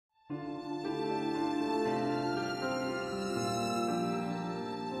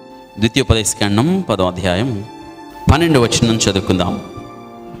ద్వితీయోపదేశకాండం 10వ అధ్యాయం 12వ వచనం చదువుకుందాం.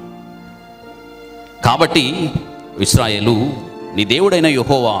 కాబట్టి ఇశ్రాయేలు నీ దేవుడైన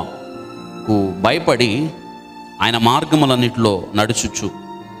యెహోవాకు భయపడి ఆయన మార్గములన్నిటిలో నడుచుచు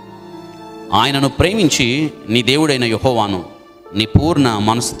ఆయనను ప్రేమించి నీ దేవుడైన యెహోవాను నీ పూర్ణ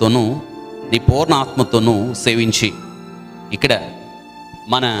మనసుతోనూ నీ పూర్ణ ఆత్మతోనూ సేవించి. ఇక్కడ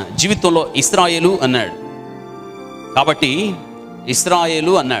మన జీవితంలో ఇశ్రాయేలు అన్నాడు కాబట్టి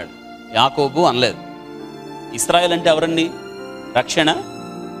ఇశ్రాయేలు అన్నాడు, యాకోబు అనలేదు. ఇశ్రాయేల్ అంటే ఎవరండి? రక్షణ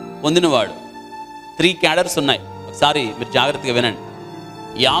పొందినవాడు. 3 క్యాడర్స్ ఉన్నాయి, ఒకసారి మీరు జాగ్రత్తగా వినండి.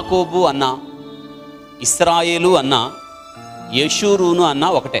 యాకోబు అన్న, ఇశ్రాయేలు అన్న, యెషూరును అన్న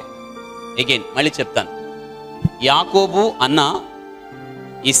ఒకటే. అగైన్ మళ్ళీ చెప్తాను. యాకోబు అన్న,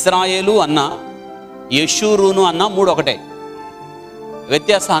 ఇశ్రాయేలు అన్న, యెషూరును అన్న 3 ఒకటే.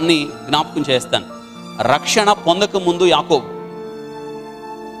 వ్యత్యాసాన్ని జ్ఞాపకం చేస్తాను. రక్షణ పొందక ముందు యాకోబు,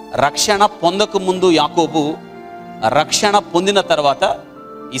 రక్షణ పొందక ముందు యాకోబు, రక్షణ పొందిన తర్వాత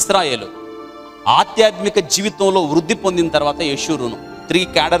ఇశ్రాయేలు, ఆధ్యాత్మిక జీవితంలో వృద్ధి పొందిన తర్వాత యెషూరును. 3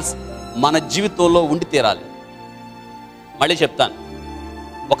 క్యాడర్స్ మన జీవితంలో ఉండి తీరాలి. మళ్ళీ చెప్తాను.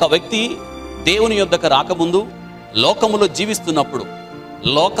 ఒక వ్యక్తి దేవుని యొద్దకు రాకముందు లోకములో జీవిస్తున్నప్పుడు,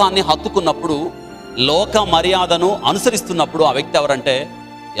 లోకాన్ని హత్తుకున్నప్పుడు, లోక మర్యాదను అనుసరిస్తున్నప్పుడు ఆ వ్యక్తి ఎవరంటే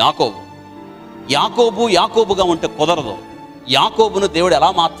యాకోబు. యాకోబుగా ఉంటే కుదరదు. యాకోబును దేవుడు ఎలా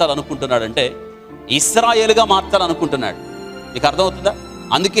మార్చాలనుకుంటున్నాడంటే ఇశ్రాయేలుగా మార్చాలనుకుంటున్నాడు. మీకు అర్థమవుతుందా?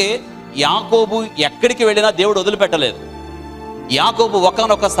 అందుకే యాకోబు ఎక్కడికి వెళ్ళినా దేవుడు వదిలిపెట్టలేదు. యాకోబు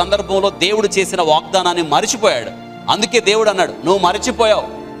ఒకానొక సందర్భంలో దేవుడు చేసిన వాగ్దానాన్ని మరిచిపోయాడు. అందుకే దేవుడు అన్నాడు, నువ్వు మరిచిపోయావు,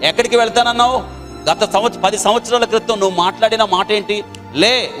 ఎక్కడికి వెళ్తానన్నావు? గత 10 సంవత్సరాల క్రితం నువ్వు మాట్లాడిన మాట ఏంటి?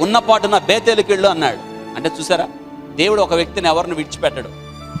 లే, ఉన్నపాటున బేతేలుకి వెళ్ళు అన్నాడు. అంటే చూసారా, దేవుడు ఒక వ్యక్తిని ఎవరిని విడిచిపెట్టడు.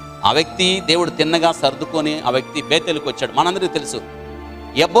 ఆ వ్యక్తి దేవుడు తిన్నగా సర్దుకొని ఆ వ్యక్తి బేతేలుకి వచ్చాడు. మనందరికీ తెలుసు.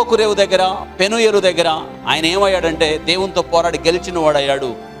 యబ్బోకు రేవు దగ్గర, పెనుయేలు దగ్గర ఆయన ఏమయ్యాడంటే దేవునితో పోరాడి గెలిచిన వాడయ్యాడు.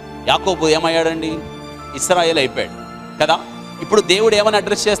 యాకోబు ఏమయ్యాడండి? ఇశ్రాయేల్ అయిపోయాడు కదా. ఇప్పుడు దేవుడు ఏమని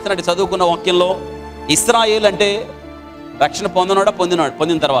అడ్రస్ చేస్తున్నాడు చదువుకున్న వాక్యంలో? ఇశ్రాయేల్ అంటే రక్షణ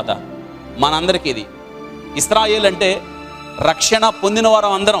పొందిన తర్వాత మనందరికీ ఇది. ఇశ్రాయేల్ అంటే రక్షణ పొందిన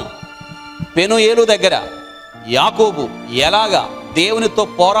వారం అందరం. పెనుయేలు దగ్గర యాకోబు ఎలాగా దేవునితో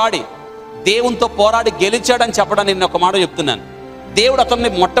పోరాడి గెలిచాడని చెప్పడానికి నేను ఒక మాట చెప్తున్నాను. దేవుడు అతన్ని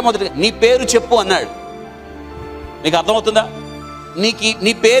మొట్టమొదటి నీ పేరు చెప్పు అన్నాడు. మీకు అర్థమవుతుందా?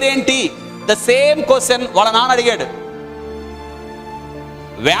 నీ పేరేంటి? ద సేమ్ క్వశ్చన్ వాళ్ళ నాన్న అడిగాడు.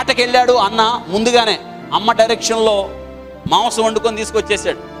 వేటకెళ్ళాడు అన్న ముందుగానే అమ్మ డైరెక్షన్లో మాంసం వండుకొని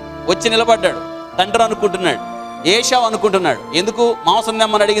తీసుకొచ్చేసాడు. వచ్చి నిలబడ్డాడు. తండ్రి అనుకుంటున్నాడు, ఏశావు అనుకుంటున్నాడు. ఎందుకు మాంసం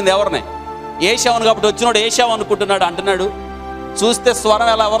తెమ్మని అడిగింది ఎవరిని? ఏశావును. కాబట్టి వచ్చినాడు ఏశావు అనుకుంటున్నాడు. అంటున్నాడు, చూస్తే స్వరం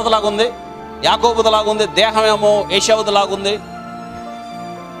ఎలా ఎవరిదిలాగుంది? యాకోబుదిలాగుంది. దేహం ఏమో ఏశావుదిలాగుంది.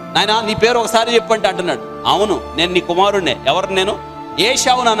 నాయనా నీ పేరు ఒకసారి చెప్పంటే అంటున్నాడు, అవును నేను నీ కుమారుడినే. ఎవరిని? నేను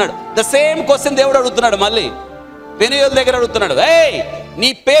ఏశావును అన్నాడు. ద సేమ్ క్వశ్చన్ దేవుడు అడుగుతున్నాడు. మళ్ళీ పెనుయేలు దగ్గర అడుగుతున్నాడు, ఏయ్ నీ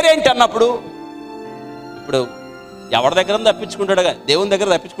పేరేంటి అన్నప్పుడు, ఇప్పుడు ఎవరి దగ్గర తప్పించుకుంటాడా? దేవుని దగ్గర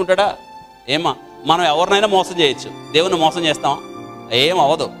తప్పించుకుంటాడా? ఏమా, మనం ఎవరినైనా మోసం చేయొచ్చు, దేవుని మోసం చేస్తామా? ఏం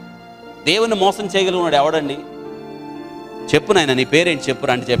అవ్వదు. దేవుని మోసం చేయగలిగినాడు ఎవడండి? చెప్పు నాయన నీ పేరేంటి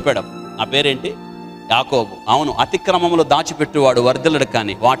చెప్పురా అంటే చెప్పాడు. ఆ పేరేంటి? యాకోబు. అవును, అతిక్రమములు దాచిపెట్టువాడు వర్ధిల్లడు,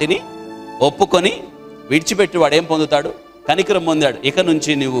 కానీ వాటిని ఒప్పుకొని విడిచిపెట్టువాడు ఏం పొందుతాడు? కనికరం పొందాడు. ఇక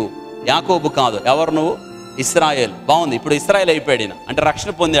నుంచి నువ్వు యాకోబు కాదు, ఎవరు నువ్వు? ఇశ్రాయేల్. బాగుంది. ఇప్పుడు ఇశ్రాయేల్ అయిపోయాడు. అంటే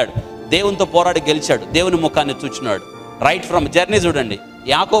రక్షణ పొందాడు, దేవునితో పోరాడి గెలిచాడు, దేవుని ముఖాన్ని చూచినాడు. రైట్ ఫ్రమ్ జర్నీ చూడండి,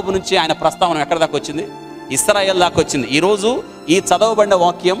 యాకోబు నుంచి ఆయన ప్రస్తావన ఎక్కడ దాకా వచ్చింది? ఇశ్రాయేల్ దాకా వచ్చింది. ఈరోజు ఈ చదవబడిన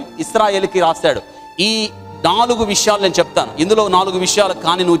వాక్యం ఇశ్రాయేల్కి రాస్తాడు. ఈ 4 విషయాలు నేను చెప్తాను. ఇందులో 4 విషయాలు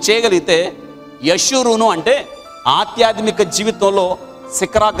కానీ నువ్వు చేయగలిగితే, యెషూరును అంటే ఆధ్యాత్మిక జీవితంలో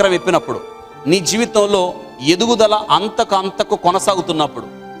శిఖరాగ్రం ఎప్పినప్పుడు, నీ జీవితంలో ఎదుగుదల అంతకు కొనసాగుతున్నప్పుడు,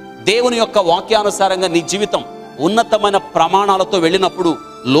 దేవుని యొక్క వాక్యానుసారంగా నీ జీవితం ఉన్నతమైన ప్రమాణాలతో వెళ్ళినప్పుడు,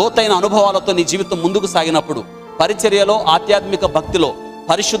 లోతైన అనుభవాలతో నీ జీవితం ముందుకు సాగినప్పుడు, పరిచర్యలో, ఆధ్యాత్మిక భక్తిలో,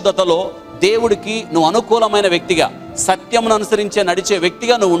 పరిశుద్ధతలో దేవుడికి నువ్వు అనుకూలమైన వ్యక్తిగా, సత్యమును అనుసరించే నడిచే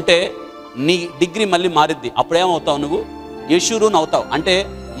వ్యక్తిగా నువ్వు ఉంటే నీ డిగ్రీ మళ్ళీ మారిద్ది. అప్పుడేమవుతావు? నువ్వు యెషూరును అవుతావు. అంటే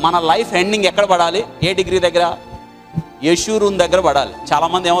మన లైఫ్ ఎండింగ్ ఎక్కడ పడాలి? ఏ డిగ్రీ దగ్గర? యెషూరును దగ్గర పడాలి.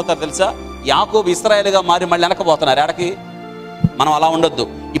 చాలామంది ఏమవుతారు తెలుసా? యాకోబు ఇశ్రాయేలుగా మారి మళ్ళీ వెనకపోతున్నారు. ఎడకి? మనం అలా ఉండొద్దు.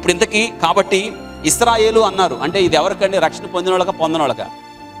 ఇప్పుడు ఇంతకీ కాబట్టి ఇశ్రాయేలు అన్నారు అంటే ఇది ఎవరికండి? రక్షణ పొందిన వాళ్ళక,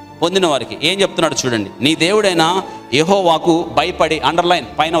 పొందిన వారికి. ఏం చెప్తున్నాడు చూడండి. నీ దేవుడైన యెహోవాకు భయపడి, అండర్లైన్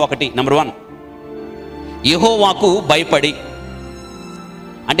పైన 1, నెంబర్ 1, యెహోవాకు భయపడి.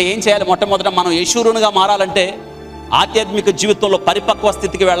 అంటే ఏం చేయాలి? మొట్టమొదట మనం యెషూరునుగా మారాలంటే, ఆధ్యాత్మిక జీవితంలో పరిపక్వ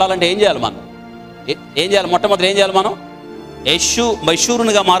స్థితికి వెళ్ళాలంటే ఏం చేయాలి? మనం ఏం చేయాలి? మొట్టమొదటి ఏం చేయాలి? మనం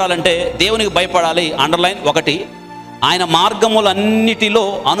యశూరునిగా మారాలంటే దేవునికి భయపడాలి. అండర్లైన్ 1. ఆయన మార్గములన్నిటిలో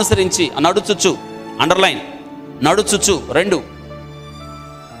అనుసరించి నడుచుచు, అండర్లైన్ నడుచుచు. 2,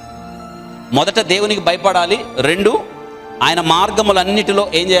 మొదట దేవునికి భయపడాలి. 2, ఆయన మార్గములన్నిటిలో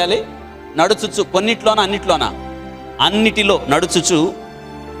ఏం చేయాలి? నడుచుచు. కొన్నిట్లోనా అన్నిట్లోనా? అన్నిటిలో నడుచుచు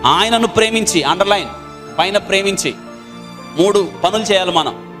ఆయనను ప్రేమించి, అండర్లైన్ పైన ప్రేమించి. 3 పనులు చేయాలి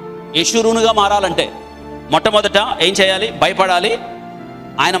మనం యశూరునిగా మారాలంటే. మొట్టమొదట ఏం చేయాలి? భయపడాలి.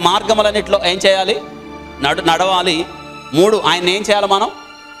 ఆయన మార్గములన్నిటిలో ఏం చేయాలి? నడవాలి. 3 ఆయన ఏం చేయాలి? మనం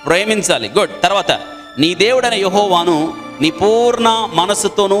ప్రేమించాలి. గుడ్. తర్వాత నీ దేవుడైన యెహోవాను నీ పూర్ణ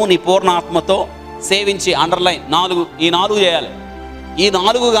మనస్సుతోనూ నీ పూర్ణ ఆత్మతో సేవించి, అండర్లైన్ 4. ఈ 4 చేయాలి. ఈ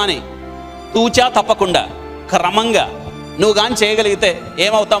 4 కానీ తూచా తప్పకుండా క్రమంగా నువ్వు కానీ చేయగలిగితే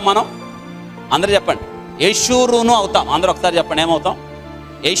ఏమవుతాం మనం? అందరూ చెప్పండి. యశూరును అవుతాం. అందరూ ఒకసారి చెప్పండి, ఏమవుతాం?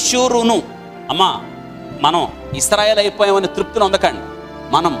 యశూరును. అమ్మా, మనం ఇశ్రాయేల్ అయిపోయామని తృప్తిని పొందకండి.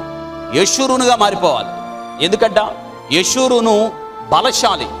 మనం యశూరునుగా మారిపోవాలి. ఎందుకంట? యశూరును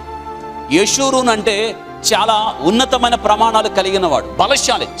బలశాలి. యశూరును అంటే చాలా ఉన్నతమైన ప్రమాణాలు కలిగిన వాడు,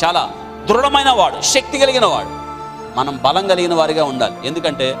 బలశాలి, చాలా దృఢమైన వాడు, శక్తి కలిగిన వాడు. మనం బలం కలిగిన వారిగా ఉండాలి.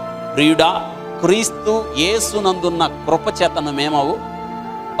 ఎందుకంటే ప్రియుడా, క్రీస్తు యేసునందున్న కృపచేతనం ఏమవు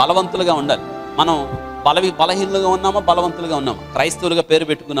బలవంతులుగా ఉండాలి. మనం బలహీనులుగా ఉన్నామా, బలవంతులుగా ఉన్నామా? క్రైస్తవులుగా పేరు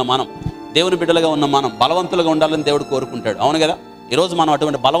పెట్టుకున్నాం మనం, దేవుని బిడ్డలుగా ఉన్న మనం బలవంతులుగా ఉండాలని దేవుడు కోరుకుంటాడు. అవును కదా? ఈరోజు మనం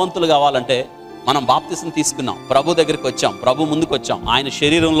అటువంటి బలవంతులు కావాలంటే మనం బాప్తిసం తీసుకున్నాం, ప్రభు దగ్గరికి వచ్చాం, ప్రభు ముందుకు వచ్చాం, ఆయన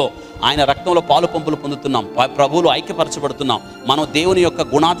శరీరంలో ఆయన రక్తంలో పాలు పంపులు పొందుతున్నాం, ప్రభువులు ఐక్యపరచబడుతున్నాం. మనం దేవుని యొక్క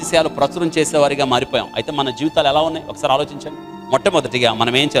గుణాతిశయాలు ప్రచురం చేసేవారిగా మారిపోయాం. అయితే మన జీవితాలు ఎలా ఉన్నాయి ఒకసారి ఆలోచించండి. మొట్టమొదటిగా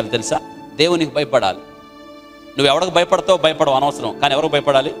మనం ఏం చేయాలి తెలుసా? దేవునికి భయపడాలి. నువ్వు ఎవరికి భయపడతావు? భయపడవు, అనవసరం. కానీ ఎవరికి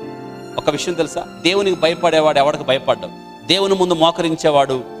భయపడాలి? ఒక విషయం తెలుసా? దేవునికి భయపడేవాడు ఎవరికి భయపడ్డావు? దేవుని ముందు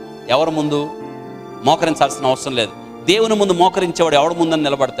మోకరించేవాడు ఎవరి ముందు మోకరించాల్సిన అవసరం లేదు. దేవుని ముందు మోకరించేవాడు ఎవరి ముందని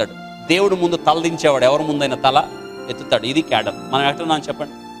నిలబడతాడు. దేవుడి ముందు తలదించేవాడు ఎవరి ముందైనా తల ఎత్తుతాడు. ఇది క్యాడర్. మనం ఎక్కడున్నాను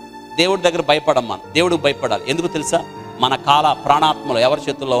చెప్పండి? దేవుడి దగ్గర భయపడం. మనం దేవుడికి భయపడాలి. ఎందుకు తెలుసా? మన కాల ప్రాణాత్మలు ఎవరి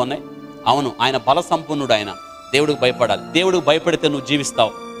చేతుల్లో ఉన్నాయి? అవును, ఆయన బల సంపన్నుడు. ఆయన దేవుడికి భయపడాలి. దేవుడికి భయపడితే నువ్వు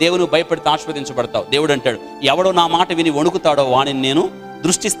జీవిస్తావు. దేవునికి భయపడితే ఆశీర్వదించబడతావు. దేవుడు అంటాడు, ఎవడో నా మాట విని వణుకుతాడో వాడిని నేను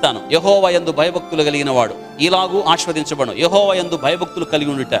దృష్టిస్తాను. యెహోవా యందు భయభక్తులు కలిగిన వాడు ఇలాగూ ఆశీర్వదించబడు. యెహోవా యందు భయభక్తులు కలిగి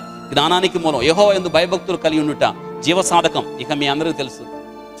ఉండుట జ్ఞానానికి మూలం. యెహోవా యందు భయభక్తులు కలిగి ఉండుట జీవసాధకం. ఇక మీ అందరికీ తెలుసు,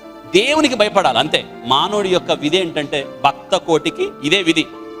 దేవునికి భయపడాలి. అంతే. మానవుడి యొక్క విధి ఏంటంటే, భక్త కోటికి ఇదే విధి,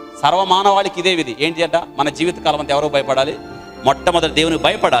 సర్వమానవాళికి ఇదే విధి. ఏంటి అంట? మన జీవితకాలం అంతా ఎవరికి భయపడాలి? మొట్టమొదటి దేవునికి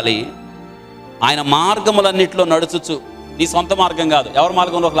భయపడాలి. ఆయన మార్గములన్నింటిలో నడుచుచు, నీ సొంత మార్గం కాదు, ఎవరి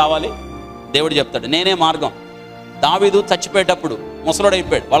మార్గంలోకి రావాలి? దేవుడు చెప్తాడు, నేనే మార్గం. దావీదు చచ్చిపోయేటప్పుడు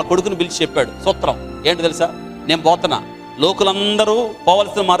ముసలోడైపోయాడు. వాళ్ళ కొడుకుని పిలిచి చెప్పాడు సూత్రం ఏంటి తెలుసా? నేను పోతున్నా, లోకులందరూ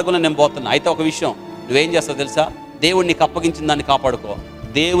పోవలసిన మార్గంలో నేను పోతున్నా. అయితే ఒక విషయం, నువ్వేం చేస్తావు తెలుసా? దేవుడు నీకు అప్పగించిన దాన్ని కాపాడుకో.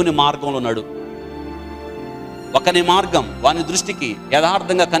 దేవుని మార్గంలో నడు. ఒకని మార్గం వాని దృష్టికి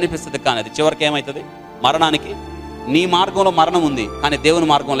యథార్థంగా కనిపిస్తుంది, కానీ అది చివరికి ఏమవుతుంది? మరణానికి. నీ మార్గంలో మరణం ఉంది, కానీ దేవుని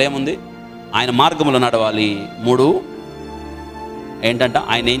మార్గంలో ఏముంది? ఆయన మార్గంలో నడవాలి. 3 ఏంటంట?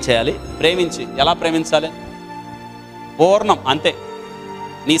 ఆయన ఏం చేయాలి? ప్రేమించి. ఎలా ప్రేమించాలి? పూర్ణం. అంతే.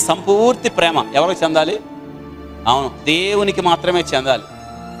 నీ సంపూర్తి ప్రేమ ఎవరికి చెందాలి? అవును, దేవునికి మాత్రమే చెందాలి.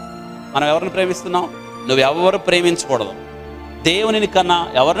 మనం ఎవరిని ప్రేమిస్తున్నాం? నువ్వెవరు ప్రేమించకూడదు. దేవుని కన్నా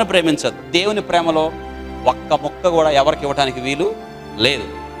ఎవరిని ప్రేమించదు. దేవుని ప్రేమలో ఒక్క ముక్క కూడా ఎవరికి ఇవ్వడానికి వీలు లేదు.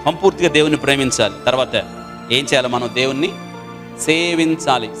 సంపూర్తిగా దేవుని ప్రేమించాలి. తర్వాత ఏం చేయాలి? మనం దేవుణ్ణి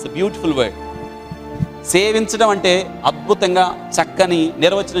సేవించాలి. It's beautiful word. సేవించడం అంటే అద్భుతంగా చక్కని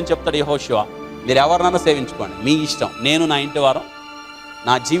నిర్వచనం చెప్తాడు యెహోషువ. మీరు ఎవరినైనా సేవించుకోండి, మీ ఇష్టం. నేను నా ఇంటి వారం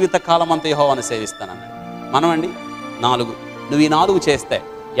నా జీవిత కాలం అంతా యెహోవాను సేవిస్తానన్నాడు. మనం అండి 4. నువ్వు ఈ 4 చేస్తే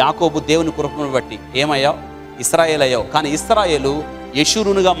యాకోబు దేవుని కృపను బట్టి ఏమయ్యావు? ఇశ్రాయేల్ అయ్యావు. కానీ ఇశ్రాయేలు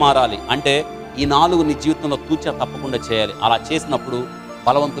యెషూరునుగా మారాలి అంటే ఈ 4 నీ జీవితంలో తూచా తప్పకుండా చేయాలి. అలా చేసినప్పుడు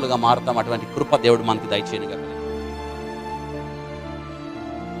బలవంతులుగా మారుతాం. అటువంటి కృప దేవుడు మనకి దయచేయనుగా.